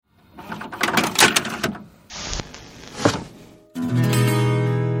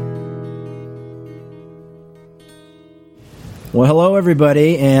Well, hello,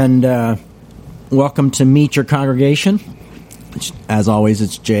 everybody, and welcome to Meet Your Congregation. As always,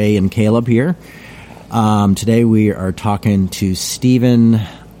 it's Jay and Caleb here. Today we are talking to Stephen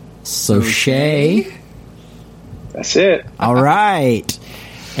Soche. That's it. All right.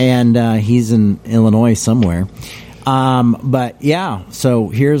 And he's in Illinois somewhere. But yeah, so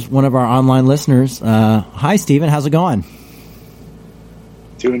here's one of our online listeners. Hi, Stephen. How's it going?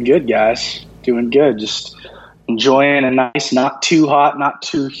 Doing good, guys. Doing good. Just enjoying a nice, not too hot, not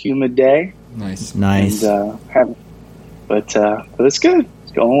too humid day. Nice. And, but it's good.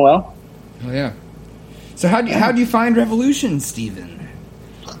 It's going well. Oh yeah. So how do you find Revolution, Stephen?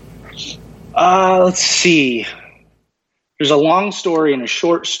 Let's see. There's a long story and a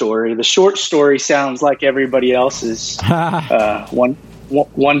short story. The short story sounds like everybody else's. One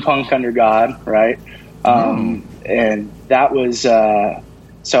punk under God, right? And that was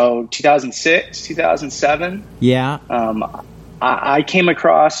so 2006, 2007. Yeah. I came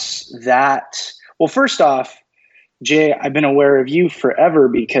across that. Well, first off, Jay, I've been aware of you forever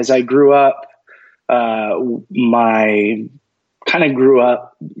because I grew up. Grew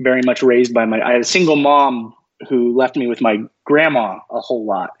up very much raised by I had a single mom who left me with my grandma a whole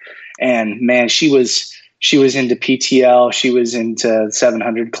lot. And man, she was into PTL. She was into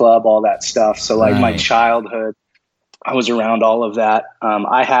 700 Club, all that stuff. So like my childhood, I was around all of that.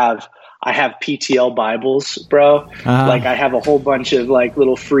 I have PTL Bibles, bro. Like I have a whole bunch of like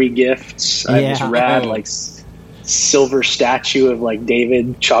little free gifts. I have this rad like silver statue of like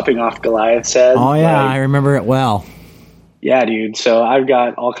David chopping off Goliath's head. Oh yeah, right? I remember it well. Yeah, dude. So I've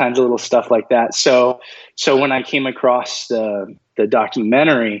got all kinds of little stuff like that. So when I came across the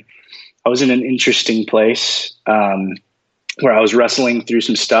documentary, I was in an interesting place where I was wrestling through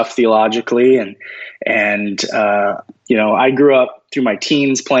some stuff theologically, and I grew up through my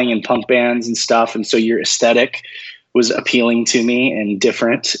teens playing in punk bands and stuff, and so your aesthetic was appealing to me and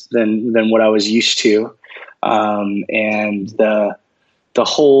different than what I was used to, and the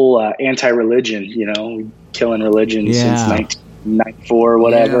whole anti-religion, killing religion since 1994 or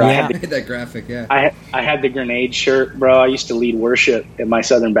whatever. Yeah, I had that graphic. Yeah, I had the grenade shirt, bro. I used to lead worship at my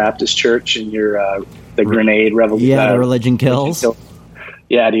Southern Baptist church, and the grenade revolution. Yeah, the religion kills.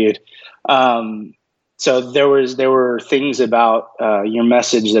 Yeah, dude. So there were things about your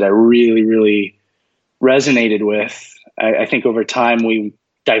message that I really, really resonated with. I think over time we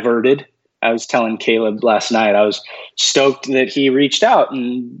diverted. I was telling Caleb last night, I was stoked that he reached out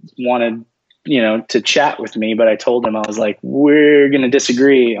and wanted, to chat with me. But I told him, I was like, we're going to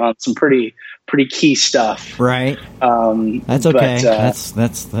disagree on some pretty key stuff. Right. That's okay. That's Do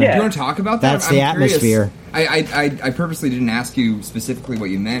you want to talk about that? That's the atmosphere. I purposely didn't ask you specifically what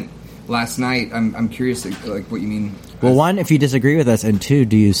you meant last night. I'm curious, like what you mean. Well, one, if you disagree with us, and two,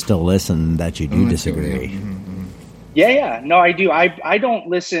 do you still listen that you do disagree? Yeah. No, I do. I don't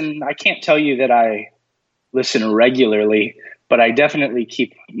listen. I can't tell you that I listen regularly, but I definitely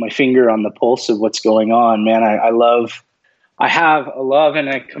keep my finger on the pulse of what's going on, man. I have a love and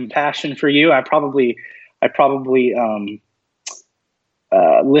a compassion for you. I probably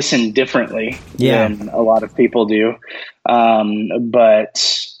listen differently than a lot of people do.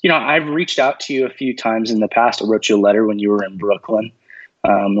 But I've reached out to you a few times in the past. I wrote you a letter when you were in Brooklyn.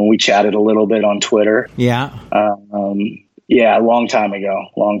 And we chatted a little bit on Twitter. Yeah. A long time ago.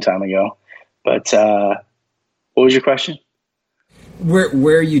 But what was your question?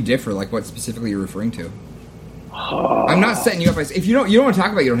 Where you differ, like what specifically you're referring to? I'm not setting you up. If you don't want to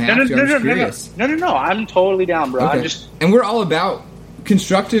talk about it, you don't have to. I'm just curious. No. I'm totally down, bro. Okay. And we're all about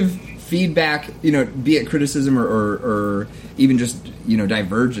constructive feedback, be it criticism or even just,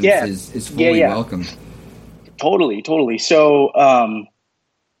 divergence is fully welcome. Totally. So,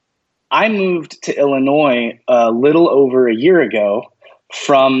 I moved to Illinois a little over a year ago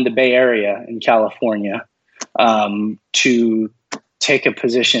from the Bay Area in California to take a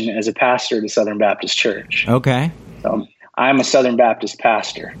position as a pastor at a Southern Baptist church. Okay. So I'm a Southern Baptist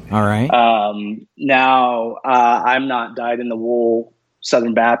pastor. All right. Now, I'm not dyed-in-the-wool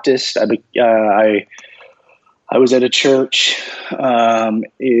Southern Baptist. I was at a church when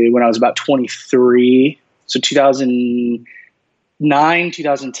I was about 23, so 2009,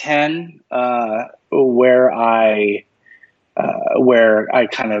 2010, where I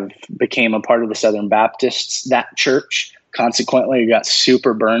kind of became a part of the Southern Baptists, that church. Consequently, I got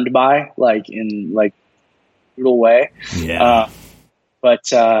super burned by, in brutal way. Yeah.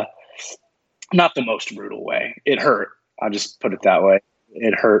 But not the most brutal way. It hurt. I'll just put it that way.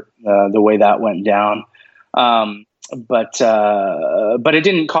 It hurt the way that went down. But it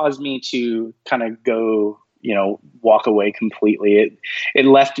didn't cause me to kind of go, walk away completely. It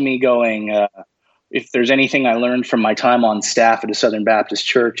left me going, if there's anything I learned from my time on staff at a Southern Baptist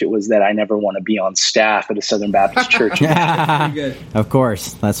church, it was that I never want to be on staff at a Southern Baptist church. Of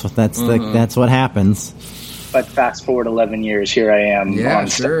course, that's what happens. But fast forward 11 years, here I am on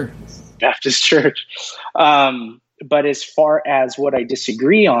staff at Baptist church. But as far as what I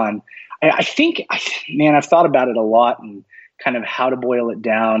disagree on, I think, man, I've thought about it a lot and kind of how to boil it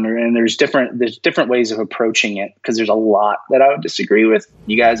down. And there's different ways of approaching it, because there's a lot that I would disagree with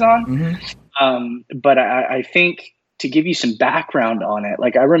you guys on. Mm-hmm. But I think, to give you some background on it,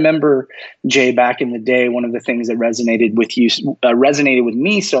 like I remember, Jay, back in the day, one of the things that resonated with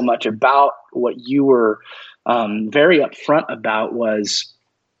me so much about what you were very upfront about was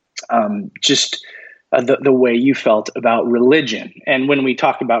just the way you felt about religion. And when we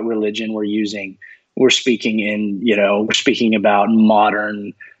talk about religion, we're speaking about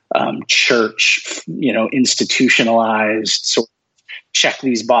modern church, institutionalized, sort of check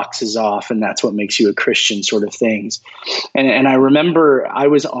these boxes off, and that's what makes you a Christian sort of things. And I remember I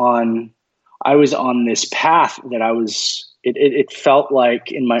was on this path that it felt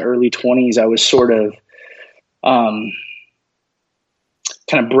like in my early 20s, I was sort of kind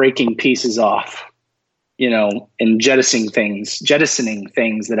of breaking pieces off, and jettisoning things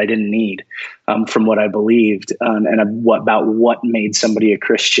that I didn't need from what I believed, and about what made somebody a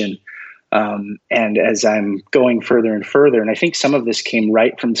Christian. And as I'm going further and further, and I think some of this came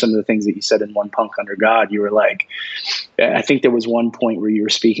right from some of the things that you said in One Punk Under God. You were like, I think there was one point where you were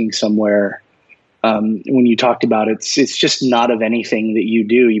speaking somewhere when you talked about it's just not of anything that you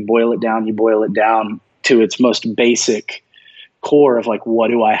do. You boil it down to its most basic core of like, what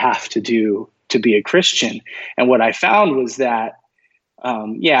do I have to do to be a Christian? And what I found was that,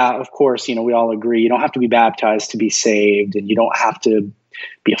 of course, we all agree you don't have to be baptized to be saved, and you don't have to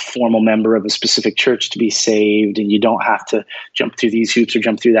be a formal member of a specific church to be saved, and you don't have to jump through these hoops or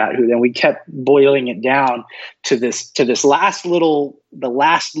jump through that hoop. Then we kept boiling it down to this last little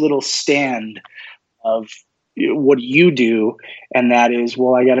stand of what do you do? And that is,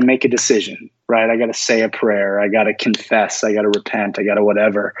 well, I got to make a decision, right? I got to say a prayer. I got to confess. I got to repent. I got to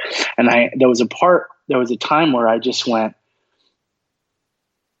whatever. And there was a time where I just went,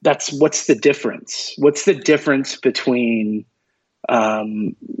 what's the difference? What's the difference between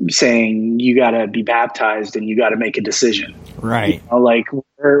saying you got to be baptized and you got to make a decision, right?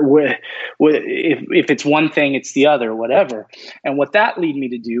 If it's one thing, it's the other, whatever. And what that led me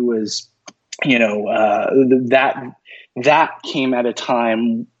to do was, that came at a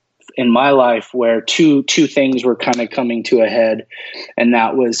time in my life where two things were kind of coming to a head, and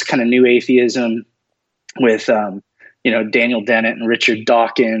that was kind of new atheism with Daniel Dennett and Richard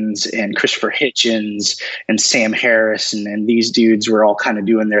Dawkins and Christopher Hitchens and Sam Harris, and these dudes were all kind of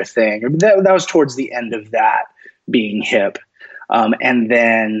doing their thing. That was towards the end of that being hip. And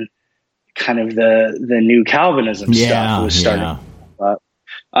then kind of the new Calvinism stuff was starting to pop up.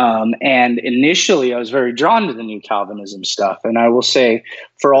 And initially I was very drawn to the new Calvinism stuff. And I will say,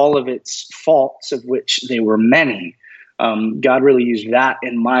 for all of its faults, of which they were many, God really used that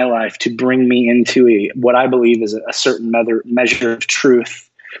in my life to bring me into what I believe is a certain measure of truth.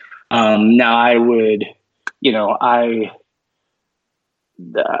 Now I would,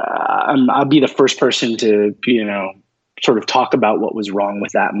 I'll be the first person to, sort of talk about what was wrong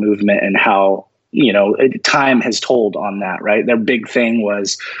with that movement and how, time has told on that, right? Their big thing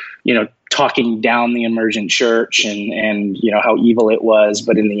was, talking down the emergent church and how evil it was.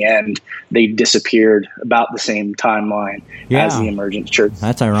 But in the end, they disappeared about the same timeline as the emergent church.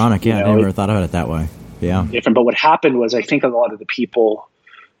 That's ironic. Yeah, I never thought about it that way. Yeah. Different. But what happened was, I think a lot of the people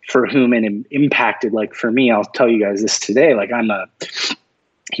for whom it impacted, like for me, I'll tell you guys this today, like I'm a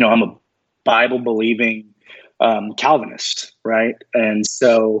Bible believing Calvinist, right? And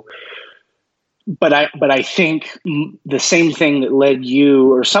so, but I think the same thing that led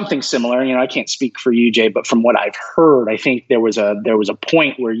you, or something similar, I can't speak for you, Jay, but from what I've heard, I think there was a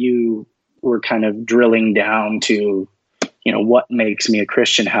point where you were kind of drilling down to, what makes me a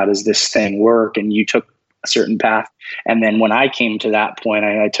Christian? How does this thing work? And you took a certain path. And then when I came to that point,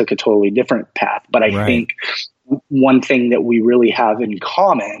 I took a totally different path. But I think one thing that we really have in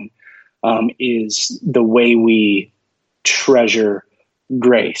common is the way we treasure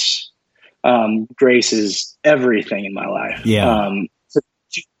grace. Grace is everything in my life. Yeah.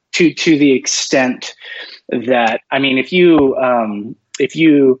 To the extent that, I mean, if you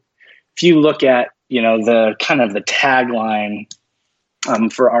look at, the kind of the tagline,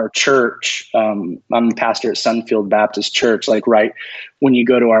 for our church, I'm the pastor at Sunfield Baptist Church. Like, right when you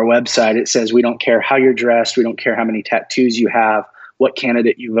go to our website, it says, we don't care how you're dressed. We don't care how many tattoos you have, what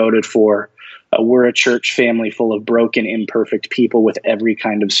candidate you voted for. We're a church family full of broken, imperfect people with every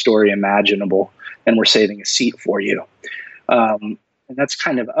kind of story imaginable. and we're saving a seat for you. And that's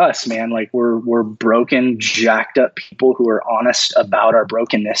kind of us, man. Like we're broken, jacked up people who are honest about our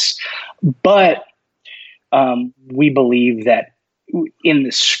brokenness. But we believe that in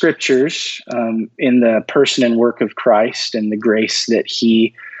the scriptures, in the person and work of Christ and the grace that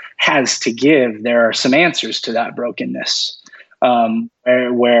he has to give, there are some answers to that brokenness,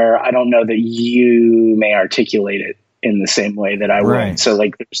 where I don't know that you may articulate it in the same way that I would. So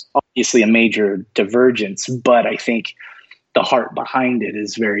like there's obviously a major divergence, but I think the heart behind it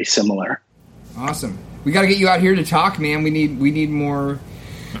is very similar. Awesome. We got to get you out here to talk, man. We need more,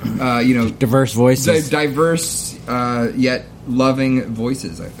 diverse voices, diverse yet loving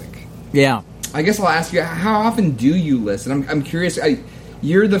voices, I think. Yeah. I guess I'll ask you, how often do you listen? I'm curious.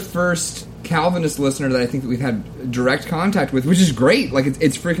 You're the first Calvinist listener that I think that we've had direct contact with, which is great. Like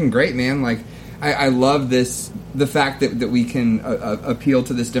it's freaking great, man. Like I love the fact that we can appeal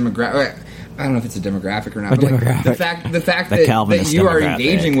to this demographic. I don't know if it's a demographic or not. But like the fact that you are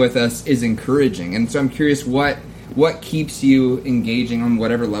engaging with us is encouraging, and so I'm curious what keeps you engaging on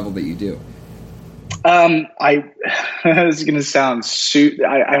whatever level that you do. I was going to sound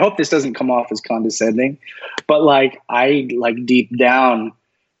I hope this doesn't come off as condescending, but like I deep down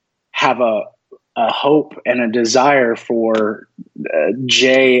have a hope and a desire for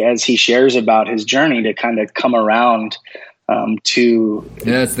Jay, as he shares about his journey, to kind of come around to. Yeah,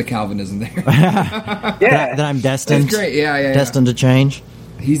 that's the Calvinism there. Yeah, that I'm destined. That's great. Yeah. Destined to change.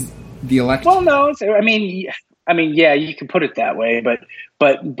 He's the elect. Well, no, I mean, yeah, you can put it that way, but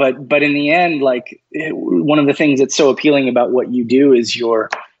in the end, like one of the things that's so appealing about what you do is your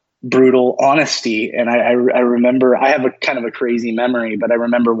brutal honesty. And I remember, I have a kind of a crazy memory, but I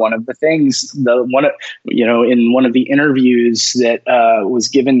remember one of the things, in one of the interviews that was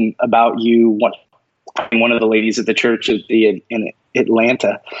given about you, one of the ladies at the church in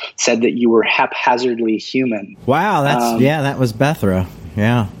Atlanta said that you were haphazardly human. Wow, that was Bethra.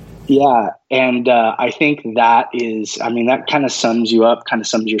 Yeah. Yeah, and I think that kind of sums you up, kind of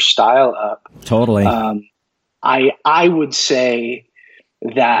sums your style up. Totally. I would say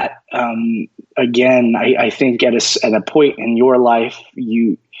that, again, I think at a point in your life,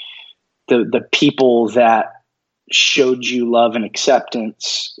 the people that showed you love and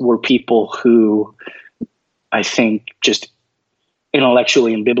acceptance were people who I think just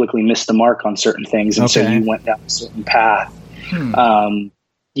intellectually and biblically missed the mark on certain things, and so you went down a certain path.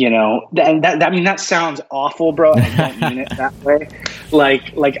 That sounds awful, bro. I don't mean it that way.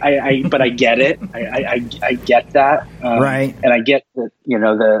 But I get it. I get that. Right. And I get that,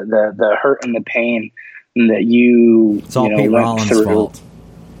 the hurt and the pain that you, it's all Pete Rollins' through. Fault.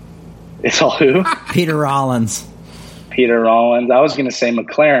 It's all who? Peter Rollins. Peter Rollins. I was going to say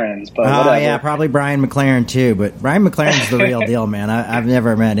McLaren's, but whatever. Yeah, probably Brian McLaren too. But Brian McLaren's the real deal, man. I've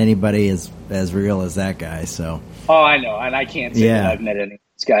never met anybody as real as that guy. So. Oh, I know, and I can't say that I've met any of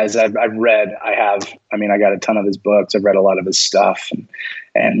these guys. I got a ton of his books. I've read a lot of his stuff,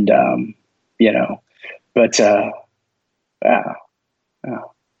 and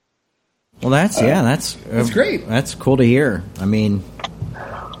Well, that's great. That's cool to hear. I mean,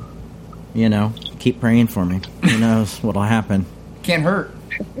 keep praying for me. Who knows what'll happen? Can't hurt.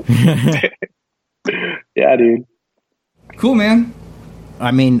 Yeah, dude. Cool, man.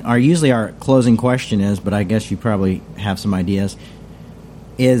 I mean, our closing question is, but I guess you probably have some ideas.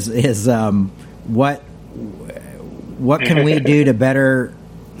 Is what can we do to better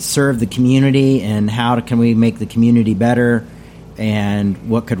serve the community, and how can we make the community better, and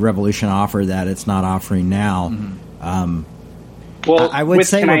what could Revolution offer that it's not offering now? Mm-hmm. Well, I would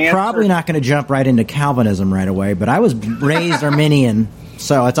say we're probably not going to jump right into Calvinism right away, but I was raised Arminian.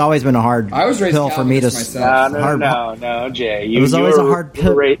 So it's always been a hard pill for me to. No, Jay. It was always a hard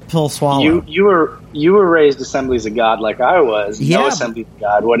pill swallow. You were raised Assemblies of God like I was. Yeah. No Assemblies of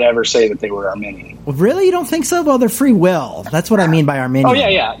God would ever say that they were Arminian. Well, really, you don't think so? Well, they're free will. That's what I mean by Arminian. Oh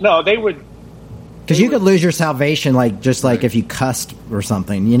yeah. No, they would. Because you could lose your salvation, just if you cussed or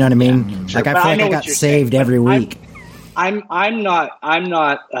something. You know what I mean? Yeah, sure. Like I feel like I got saved every week. I'm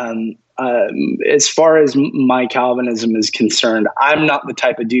not. As far as my Calvinism is concerned, I'm not the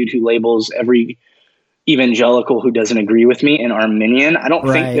type of dude who labels every evangelical who doesn't agree with me an Arminian. I don't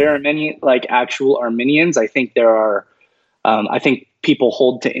think there are many actual Arminians. I think there are. I think people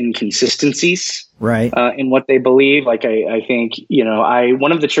hold to inconsistencies, in what they believe. Like I think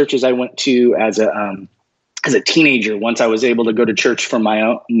one of the churches I went to as a teenager, once I was able to go to church for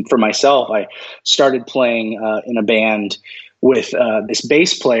myself, I started playing in a band with this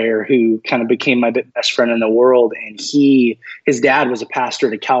bass player who kind of became my best friend in the world. And his dad was a pastor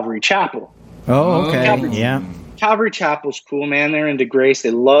at a Calvary Chapel. Oh, okay. Calvary Chapel's cool, man. They're into grace. They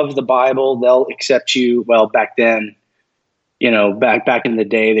love the Bible. They'll accept you. Well, back then, back in the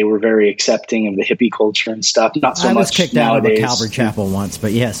day, they were very accepting of the hippie culture and stuff. Not so much. I was kicked nowadays. out of a Calvary Chapel once,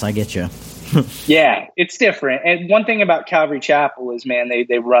 but yes, I get you. Yeah, it's different. And one thing about Calvary Chapel is, man,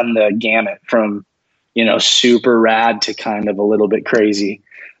 they run the gamut from, super rad to kind of a little bit crazy.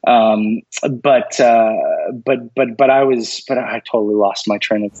 But I totally lost my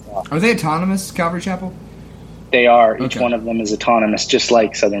train of thought. Are they autonomous, Calvary Chapel? They are. Okay. Each one of them is autonomous, just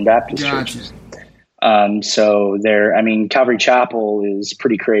like Southern Baptist Gotcha. churches. So Calvary Chapel is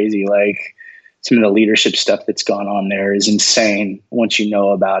pretty crazy. Like, some of the leadership stuff that's gone on there is insane. Once you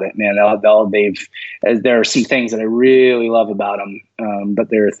know about it, man, there are some things that I really love about them. But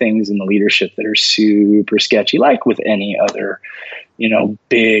there are things in the leadership that are super sketchy, like with any other,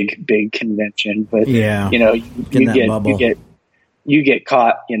 big convention. But yeah, you get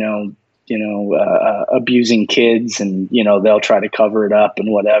caught, abusing kids, and they'll try to cover it up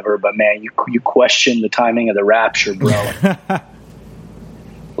and whatever. But man, you question the timing of the rapture, bro.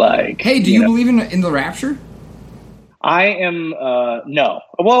 Like, hey, do you believe in the rapture? I am no.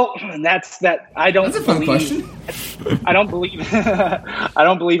 Well, that's that. I don't. That's a fun question. I don't believe. I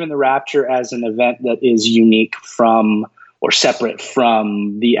don't believe in the rapture as an event that is unique from or separate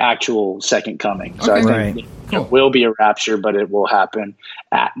from the actual second coming. So Okay. I think there will be a rapture, but it will happen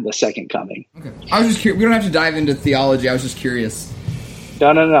at the second coming. Okay. I was just curious. We don't have to dive into theology. I was just curious.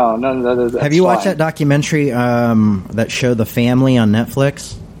 No. Have you watched that documentary that show The Family on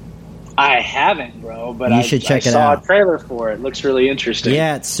Netflix? I haven't, bro, but you should check it out. I saw a trailer for it. It looks really interesting.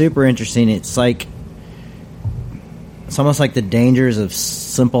 Yeah, it's super interesting. It's almost like the dangers of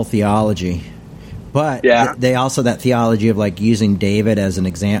simple theology. But they also, that theology of like using David as an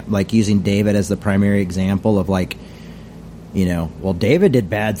example, like using David as the primary example of like, David did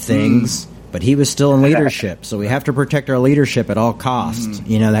bad things, but he was still in leadership. So we have to protect our leadership at all costs.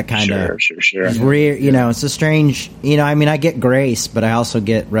 That kind of. Sure. It's weird, it's a strange, I get grace, but I also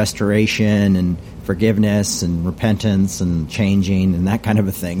get restoration and forgiveness and repentance and changing and that kind of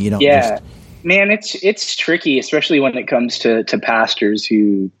a thing. You don't just. Man, it's tricky, especially when it comes to pastors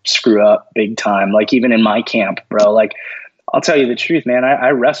who screw up big time. Like, even in my camp, bro, like, I'll tell you the truth, man. I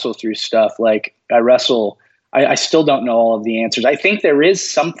wrestle through stuff. Like, I still don't know all of the answers. I think there is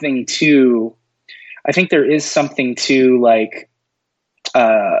something to like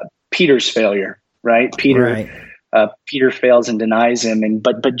Peter's failure, right? Peter fails and denies him.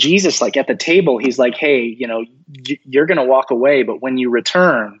 But Jesus, like, at the table, he's like, hey, you're going to walk away, but when you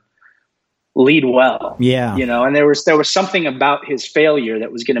return, lead well. Yeah. And there was something about his failure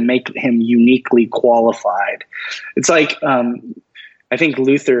that was going to make him uniquely qualified. It's like, I think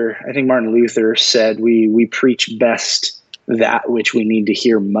Martin Luther said, we preach best that which we need to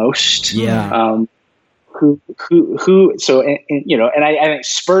hear most. Yeah. So, and I think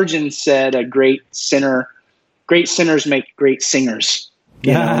Spurgeon said, great sinners make great singers.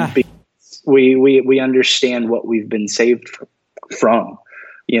 Because we understand what we've been saved from.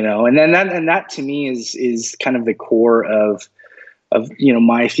 And that to me is kind of the core of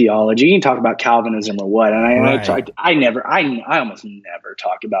my theology. You can talk about Calvinism or what, and I almost never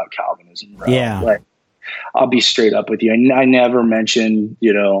talk about Calvinism, bro. Yeah. Like, I'll be straight up with you. I never mention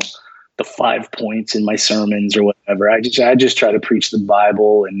the 5 points in my sermons or whatever. I just try to preach the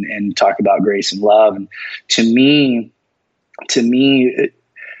Bible and talk about grace and love. And to me,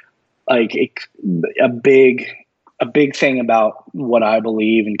 a big thing about what I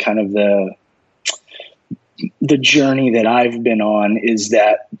believe and kind of the journey that I've been on is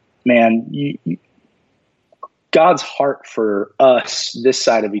that, man, God's heart for us this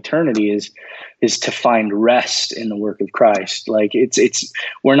side of eternity is to find rest in the work of Christ. Like,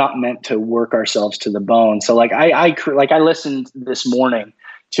 we're not meant to work ourselves to the bone. So like I listened this morning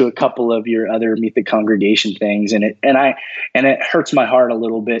to a couple of your other Meet the Congregation things, and it hurts my heart a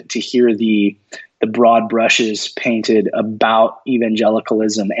little bit to hear the broad brushes painted about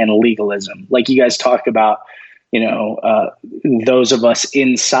evangelicalism and legalism. Like, you guys talk about, those of us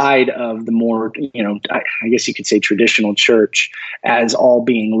inside of the more, I guess you could say traditional church as all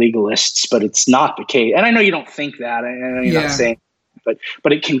being legalists, but it's not the case. And I know you don't think that. I know you're not saying, but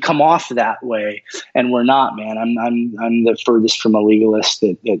it can come off that way, and we're not, man. I'm the furthest from a legalist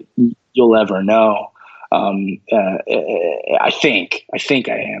that you'll ever know. I think I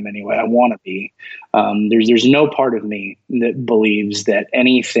am anyway. I want to be. There's no part of me that believes that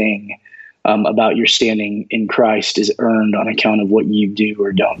anything about your standing in Christ is earned on account of what you do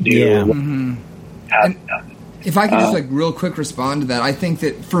or don't do. Yeah. If I could just real quick respond to that, I think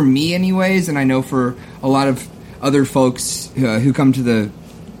that for me anyways, and I know for a lot of other folks who come to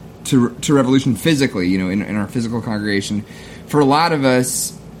to revolution physically, in our physical congregation. For a lot of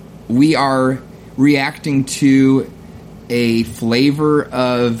us, we are reacting to a flavor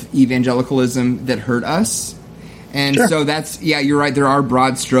of evangelicalism that hurt us. And Sure. so you're right. There are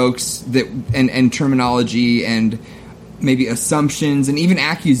broad strokes that and terminology and maybe assumptions and even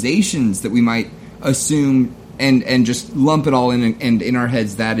accusations that we might assume and just lump it all in, and in our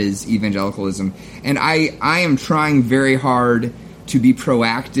heads that is evangelicalism. And I am trying very hard to be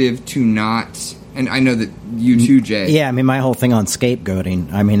proactive, to not, and I know that you too, Jay. Yeah, I mean, my whole thing on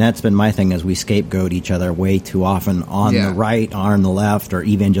scapegoating, I mean, that's been my thing, is we scapegoat each other way too often on the right, or on the left, or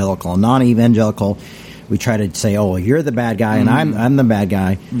evangelical and non-evangelical. We try to say, oh, well, you're the bad guy and I'm the bad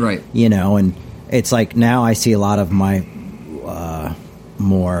guy. Right. And it's like now I see a lot of my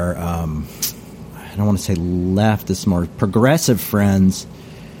more, I don't want to say leftist, more progressive friends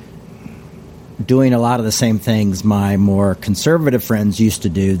doing a lot of the same things my more conservative friends used to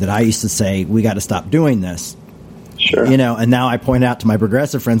do, that I used to say, we got to stop doing this. Sure. And now I point out to my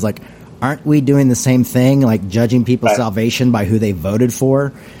progressive friends, like, aren't we doing the same thing, like judging people's salvation by who they voted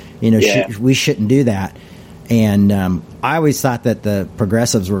for? We shouldn't do that. And I always thought that the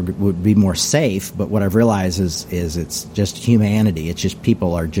progressives would be more safe, but what I've realized is it's just humanity. It's just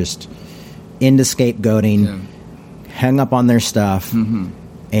people are just into scapegoating, hung up on their stuff,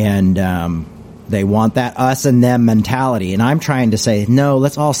 and they want that us and them mentality. And I'm trying to say, no,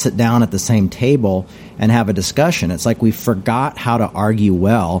 let's all sit down at the same table and have a discussion. It's like we forgot how to argue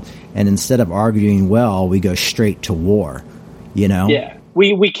well, and instead of arguing well, we go straight to war, Yeah.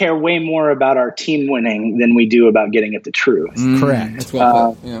 We care way more about our team winning than we do about getting at the truth. Correct. That's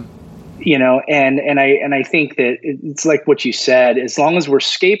well put. Yeah. And I think that it's like what you said. As long as we're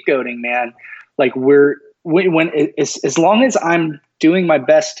scapegoating, man, like as long as I'm doing my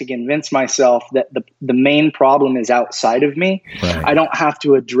best to convince myself that the main problem is outside of me, right, I don't have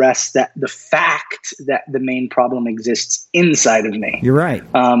to address the fact that the main problem exists inside of me. You're right.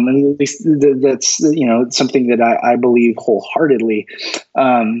 And at least that's something that I believe wholeheartedly.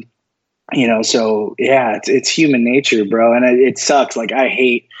 So yeah, it's human nature, bro, and it sucks. Like I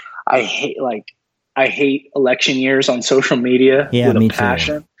hate election years on social media with a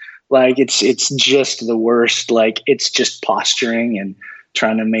passion. Too. Like it's just the worst. Like it's just posturing and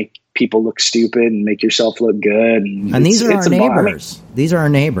trying to make people look stupid and make yourself look good. And these are our neighbors. These are our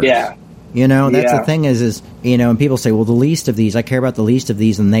neighbors. Yeah. That's the thing is and people say, well, the least of these, I care about the least of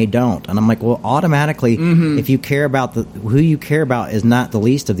these, and they don't. And I'm like, well, automatically, if you care about who you care about is not the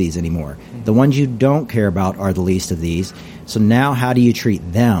least of these anymore. The ones you don't care about are the least of these. So now how do you treat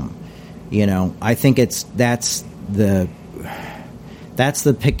them? I think that's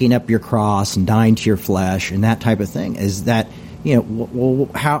the picking up your cross and dying to your flesh and that type of thing, is that, well,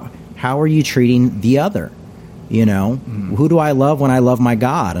 how are you treating the other? Who do I love when I love my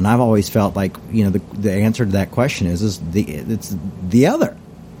God? And I've always felt like, the answer to that question is it's the other.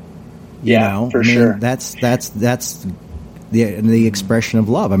 Sure. That's the expression of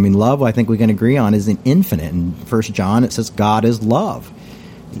love. I mean, love, I think we can agree on, is an infinite. In 1 John, it says God is love.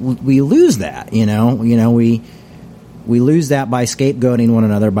 We lose that, we lose that by scapegoating one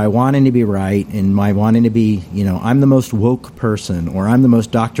another, by wanting to be right, and by wanting to be, I'm the most woke person, or I'm the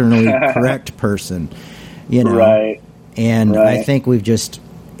most doctrinally correct person, Right. And I think we've just,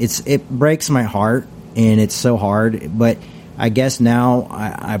 it breaks my heart, and it's so hard. But I guess now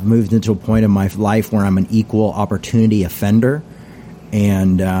I've moved into a point in my life where I'm an equal opportunity offender,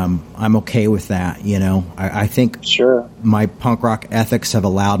 and I'm okay with that. I think my punk rock ethics have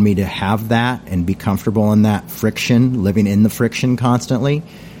allowed me to have that and be comfortable in that friction, living in the friction constantly.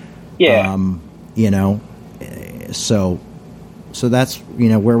 Yeah. So that's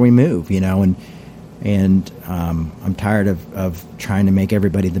where we move. And I'm tired of trying to make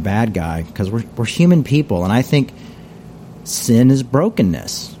everybody the bad guy, because we're human people, and I think sin is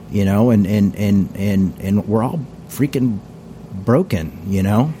brokenness. And we're all freaking broken,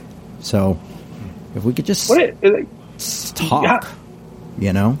 so if we could just talk,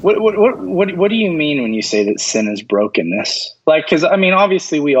 What do you mean when you say that sin is brokenness? Like, because I mean,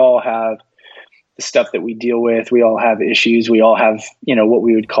 obviously we all have the stuff that we deal with. We all have issues. We all have, what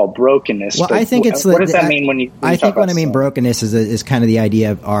we would call brokenness. Well, I think it's what does that mean when you? I think what I mean brokenness is kind of the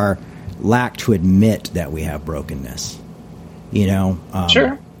idea of our lack to admit that we have brokenness.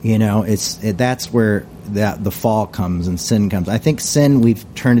 Sure. That's where the fall comes and sin comes. I think sin, we've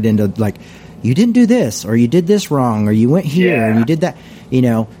turned it into like, you didn't do this, or you did this wrong, or you went here and you did that,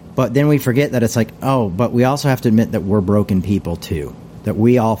 but then we forget that it's like, oh, but we also have to admit that we're broken people too, that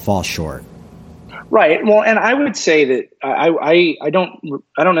we all fall short. Right. Well, and I would say that I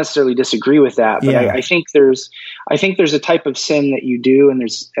don't necessarily disagree with that, but I think there's a type of sin that you do, and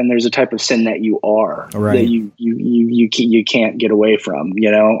there's a type of sin that you are, right, that you can't get away from.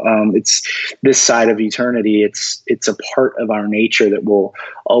 It's this side of eternity. It's a part of our nature that will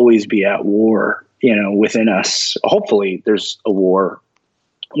always be at war, within us. Hopefully there's a war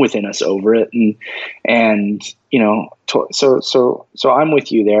within us over it. And so I'm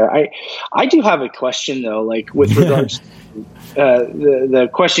with you there. I do have a question though, like with regards to the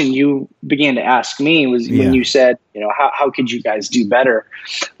question you began to ask me was when you said, how could you guys do better?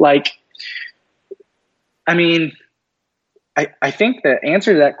 Like, I mean, I think the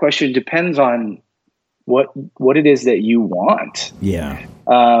answer to that question depends on what it is that you want. Yeah.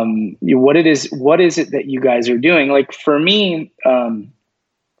 What is it that you guys are doing? Like for me,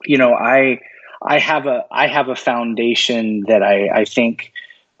 I have a foundation that I think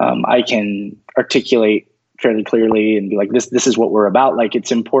I can articulate fairly clearly and be like, this is what we're about. Like,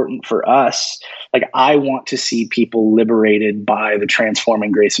 it's important for us. Like, I want to see people liberated by the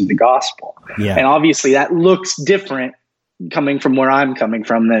transforming grace of the gospel. Yeah. And obviously that looks different coming from where I'm coming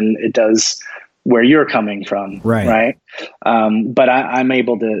from than it does where you're coming from. Right. But I'm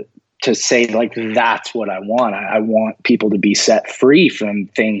able to say, like, that's what I want. I want people to be set free from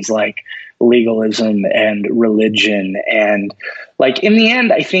things like legalism and religion. And like, in the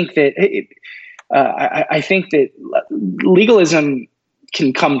end, I think that I think that legalism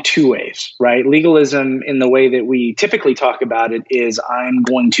can come two ways, right? Legalism, in the way that we typically talk about it, is I'm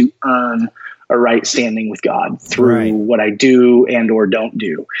going to earn a right standing with God through what I do and or don't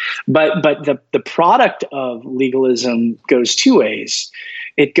do. But the product of legalism goes two ways.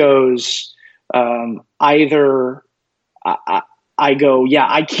 It goes either I go,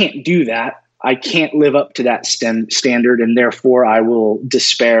 I can't do that. I can't live up to that standard, and therefore I will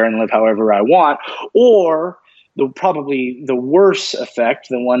despair and live however I want. Or probably the worst effect,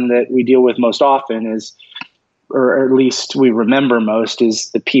 the one that we deal with most often is, or at least we remember most, is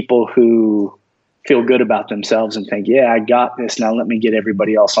the people who feel good about themselves and think, I got this. Now let me get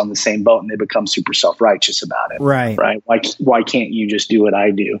everybody else on the same boat. And they become super self-righteous about it. Right. Why can't you just do what I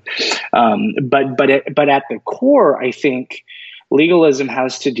do? But at the core, I think legalism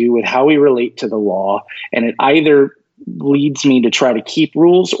has to do with how we relate to the law. And it either leads me to try to keep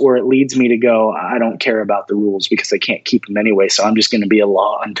rules, or it leads me to go, I don't care about the rules because I can't keep them anyway. So I'm just going to be a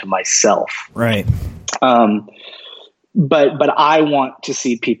law unto myself. Right. But I want to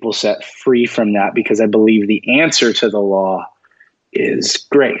see people set free from that, because I believe the answer to the law is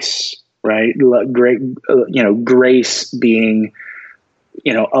grace, right? Grace being,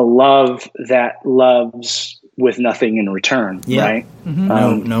 a love that loves with nothing in return, right?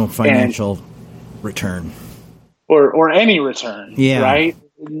 Mm-hmm. No financial return. Or any return, right?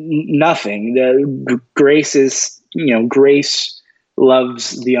 Nothing. The grace is, grace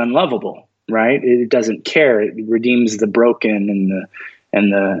loves the unlovable. Right? It doesn't care. It redeems the broken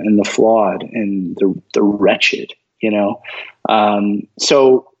and the flawed and the wretched.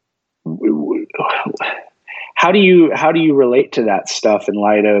 So how do you relate to that stuff in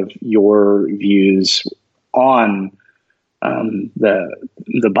light of your views on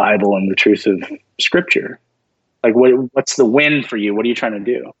the Bible and the truth of Scripture? Like, what's the win for you? What are you trying to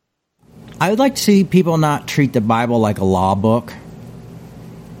do? I would like to see people not treat the Bible like a law book.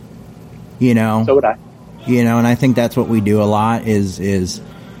 So would I. And I think that's what we do a lot is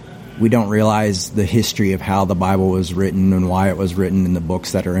we don't realize the history of how the Bible was written and why it was written in the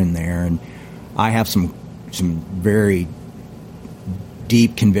books that are in there. And I have some very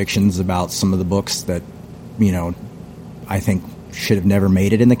deep convictions about some of the books that, I think should have never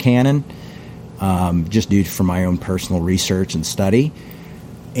made it in the canon, just due from my own personal research and study.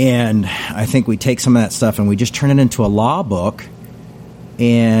 And I think we take some of that stuff and we just turn it into a law book,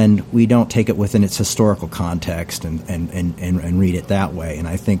 and we don't take it within its historical context and read it that way. And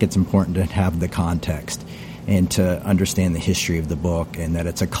I think it's important to have the context and to understand the history of the book, and that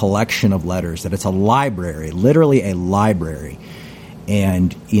it's a collection of letters, that it's a library, literally a library.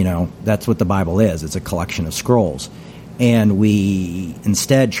 And, that's what the Bible is. It's a collection of scrolls. And we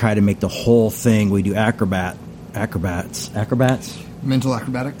instead try to make the whole thing, we do acrobats? Mental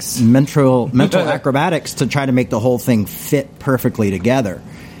acrobatics. Mental acrobatics to try to make the whole thing fit perfectly together.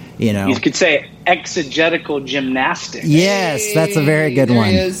 You could say exegetical gymnastics. Yes, that's a very good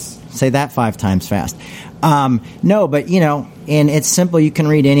one. Say that 5 times fast. No, but and it's simple. You can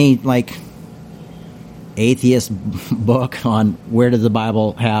read any atheist book on where does the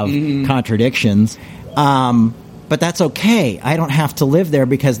Bible have contradictions. But that's okay. I don't have to live there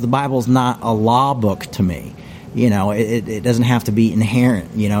because the Bible's not a law book to me. It doesn't have to be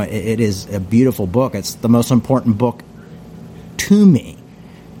inherent. It is a beautiful book. It's the most important book to me,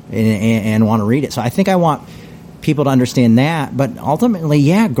 and want to read it. So I think I want people to understand that. But ultimately,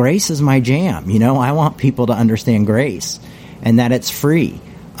 yeah, grace is my jam. I want people to understand grace and that it's free.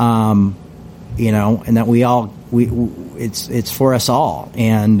 And that it's for us all.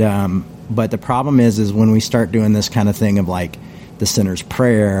 And but the problem is when we start doing this kind of thing of like the sinner's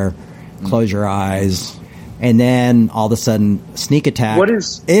prayer, close your eyes. And then all of a sudden, sneak attack.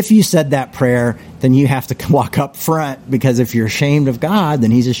 If you said that prayer, then you have to walk up front, because if you're ashamed of God,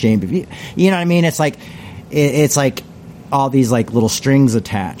 then He's ashamed of you. You know what I mean? It's like all these like little strings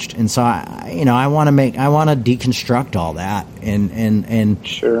attached. And so I want to deconstruct all that and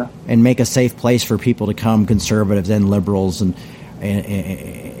sure, and make a safe place for people to come, conservatives and liberals and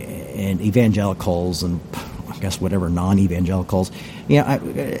evangelicals and I guess whatever non-evangelicals,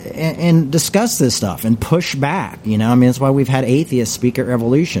 and discuss this stuff and push back. That's why we've had atheists speak at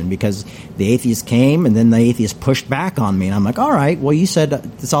Revolution, because the atheists came and then the atheists pushed back on me, and I'm like, all right, well, you said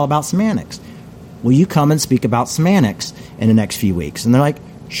it's all about semantics. Will you come and speak about semantics in the next few weeks? And they're like,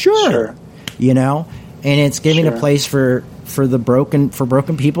 sure. And it's giving a place for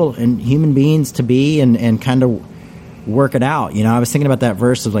broken people and human beings to be and kind of work it out. I was thinking about that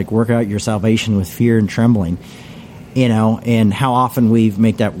verse of like, work out your salvation with fear and trembling, and how often we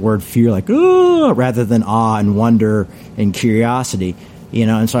make that word fear like, oh, rather than awe and wonder and curiosity,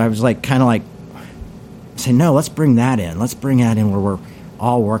 and so I was like, kind of like saying, no, let's bring that in. Let's bring that in where we're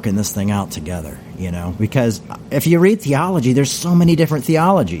all working this thing out together, because if you read theology, there's so many different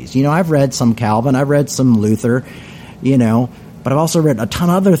theologies. I've read some Calvin, I've read some Luther, but I've also read a ton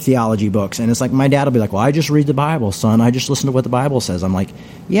of other theology books, and it's like my dad will be like, well, I just read the Bible, son. I just listen to what the Bible says. I'm like,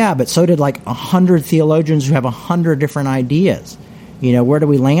 yeah, but so did like 100 theologians who have 100 different ideas. Where do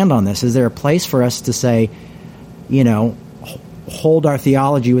we land on this? Is there a place for us to say, hold our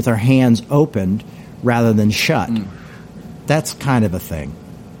theology with our hands opened rather than shut? That's kind of a thing.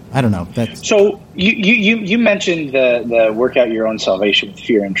 I don't know. So you mentioned the work out your own salvation with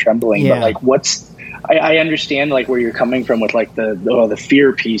fear and trembling, but like I understand like where you're coming from with like the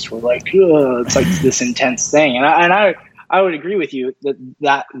fear piece, where like it's like this intense thing, and I would agree with you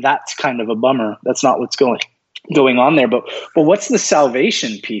that's kind of a bummer. That's not what's going on there. But what's the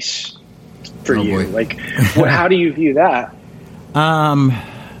salvation piece for you? Boy. Like, how do you view that? I'm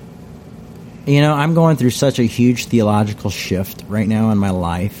going through such a huge theological shift right now in my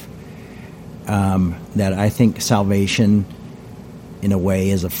life that I think salvation, in a way,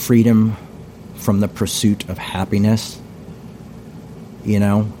 is a freedom from the pursuit of happiness.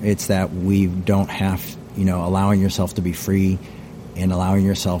 It's that we don't have, allowing yourself to be free and allowing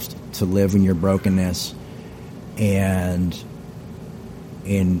yourself to live in your brokenness, and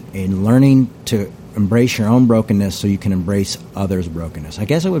in learning to embrace your own brokenness so you can embrace others' brokenness. I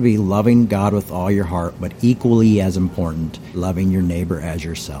guess it would be loving God with all your heart, but equally as important, loving your neighbor as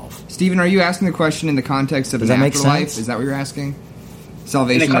yourself. Stephen, are you asking the question in the context of an afterlife? Is that what you're asking?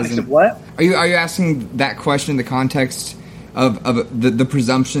 Salvation. In the context of what? Are you asking that question in the context of the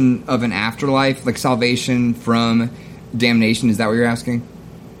presumption of an afterlife, like salvation from damnation? Is that what you're asking?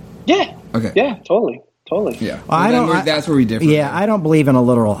 Yeah. Okay. Yeah. Totally. Yeah. Well, that's where we differ. Yeah, I don't believe in a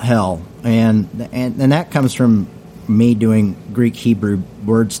literal hell, and that comes from me doing Greek Hebrew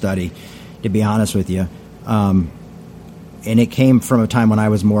word study, to be honest with you, and it came from a time when I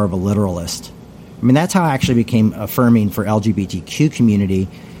was more of a literalist. I mean, that's how I actually became affirming for LGBTQ community,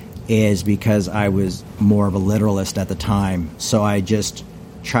 is because I was more of a literalist at the time. So I just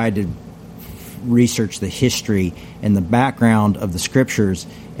tried to research the history and the background of the scriptures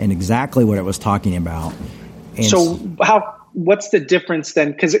and exactly what it was talking about. And so what's the difference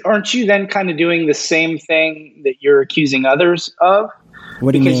then? Because aren't you then kind of doing the same thing that you're accusing others of?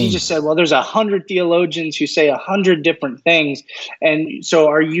 What do you mean? Because you just said, well, there's 100 theologians who say 100 different things. And so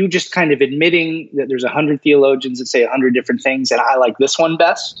are you just kind of admitting that there's 100 theologians that say 100 different things and I like this one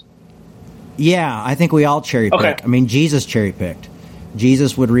best? Yeah, I think we all cherry pick. Okay. I mean, Jesus cherry picked.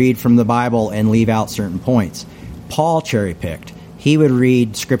 Jesus would read from the Bible and leave out certain points. Paul cherry picked. He would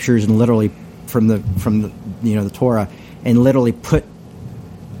read scriptures and literally from the Torah and literally put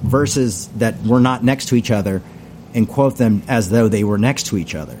verses that were not next to each other and quote them as though they were next to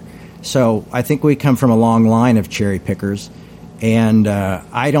each other. So I think we come from a long line of cherry pickers, and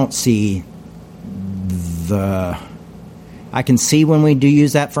I don't see I can see when we do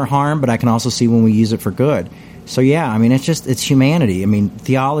use that for harm, but I can also see when we use it for good. So yeah, I mean, it's humanity. I mean,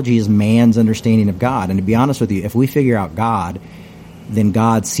 theology is man's understanding of God. And to be honest with you, if we figure out God, then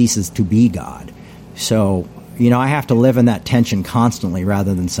God ceases to be God. So, I have to live in that tension constantly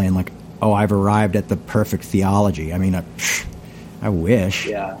rather than saying like, oh, I've arrived at the perfect theology. I mean, I wish.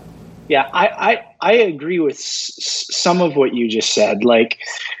 Yeah. Yeah, I agree with some of what you just said. Like,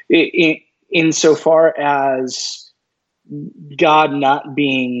 insofar as God not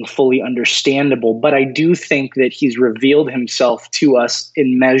being fully understandable, but I do think that He's revealed Himself to us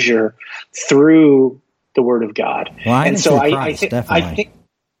in measure through the Word of God. Well, and so I think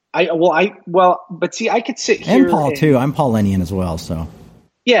but see, I could sit here and Paul too. I'm Paulinian as well, so.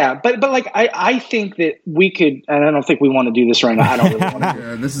 Yeah, but like I think that we could, and I don't think we want to do this right now. I don't really want to.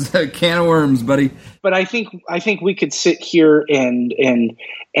 Yeah, this is a can of worms, buddy. But I think we could sit here and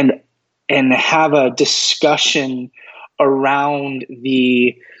have a discussion around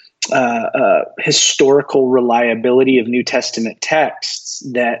the historical reliability of New Testament texts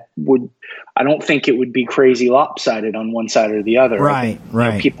that would. I don't think it would be crazy lopsided on one side or the other. Right.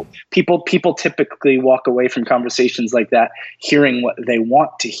 People typically walk away from conversations like that hearing what they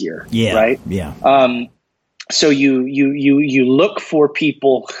want to hear. Yeah. Right. Yeah. So you look for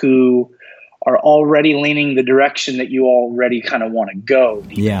people who are already leaning the direction that you already kind of want to go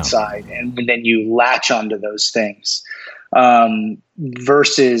deep inside, and then you latch onto those things.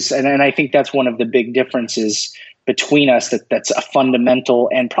 Versus, and I think that's one of the big differences between us, that's a fundamental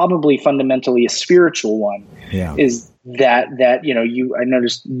and probably fundamentally a spiritual one, is that I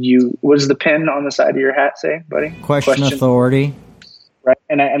noticed what does the pen on the side of your hat say, buddy? Question authority. Right.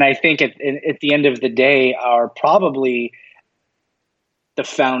 And I think at the end of the day, are probably the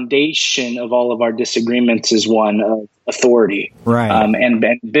foundation of all of our disagreements is one of authority, right? And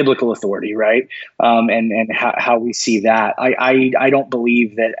biblical authority, right? And how we see that. I don't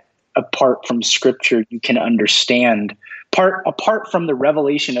believe that apart from Scripture you can understand. Apart from the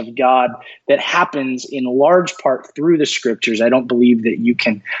revelation of God that happens in large part through the Scriptures, I don't believe that you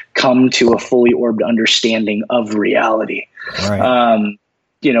can come to a fully orbed understanding of reality. Right.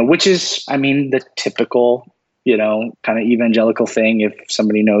 Which is, I mean, the typical, kind of evangelical thing if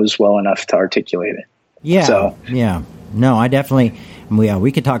somebody knows well enough to articulate it. Yeah. So, yeah. No, I definitely.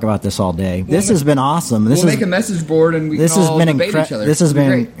 We could talk about this all day. This has been awesome. We'll make a message board and we can all debate each other. This has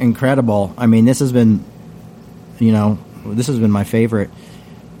been incredible. I mean, this has been, this has been my favorite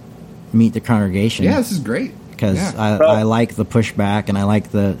Meet the Congregation. Yeah, this is great. Because I like the pushback and I like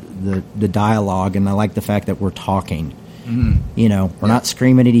the dialogue and I like the fact that we're talking. Mm-hmm. We're not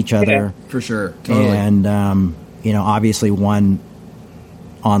screaming at each other. Yeah, for sure. Totally. And, obviously one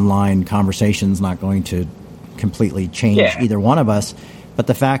online conversation is not going to completely change either one of us, but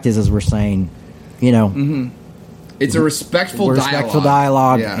the fact is we're saying, it's a respectful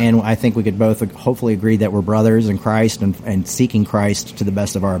dialogue, and I think we could both hopefully agree that we're brothers in Christ and seeking Christ to the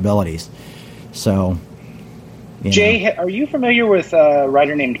best of our abilities. So, Jay, are you familiar with a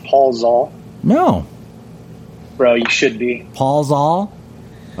writer named Paul Zahl? No, bro, you should be. Paul Zahl.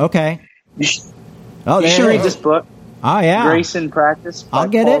 Okay. You should read this book. Oh yeah, Grace in Practice. I'll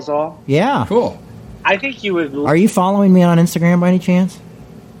get Paul it. Zahl. Yeah, cool. I think you would. Are you following me on Instagram by any chance?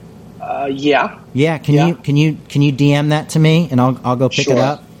 Yeah. Yeah. Can you DM that to me and I'll go pick it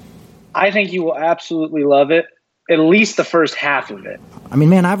up? I think you will absolutely love it. At least the first half of it. I mean,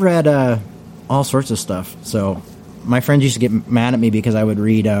 man, I've read all sorts of stuff. So my friends used to get mad at me because I would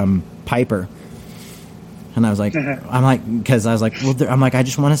read Piper, and I was like, I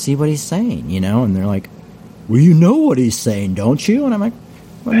just want to see what he's saying, And they're like, well, you know what he's saying, don't you? And I'm like,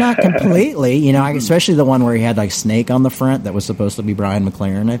 well, not completely, especially the one where he had like Snake on the front that was supposed to be Brian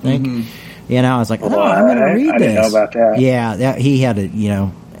McLaren, I think. Mm-hmm. I was like, I'm going to read this. I didn't know about that. Yeah, he had it,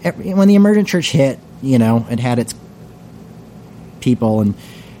 when the Emergent Church hit, it had its people,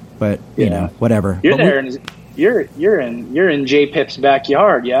 but whatever. You're in J Pip's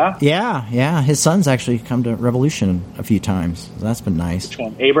backyard, yeah? Yeah. His son's actually come to Revolution a few times. So that's been nice. Which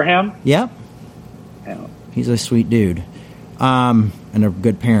one? Abraham? Yep. Yeah. He's a sweet dude. And a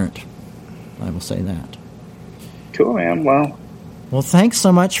good parent. I will say that. Cool, man. Well, thanks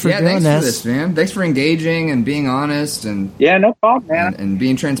so much for doing this. For this, man. Thanks for engaging and being honest and no problem, man. And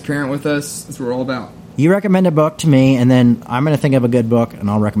being transparent with us. That's what we're all about. You recommend a book to me, and then I'm going to think of a good book, and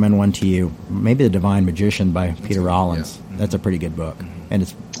I'll recommend one to you. Maybe The Divine Magician by Peter Rollins. Yeah. That's a pretty good book, and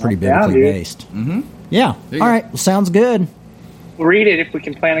it's pretty biblically based. Mm-hmm. Yeah. All right. Well, sounds good. We'll read it if we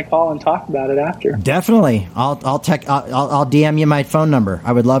can plan a call and talk about it after. Definitely. I'll DM you my phone number.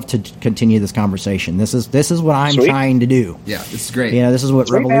 I would love to continue this conversation. This is what I'm trying to do. Yeah, this is great. This is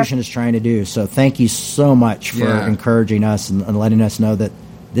what Revolution is trying to do. So thank you so much for encouraging us and letting us know that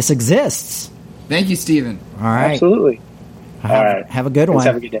this exists. Thank you, Stephen. All right. Absolutely. All right. Have a good one.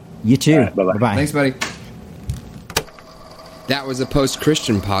 Have a good day. You too. Right, bye-bye. Bye-bye. Thanks, buddy. That was a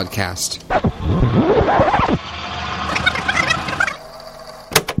Post-Christian podcast.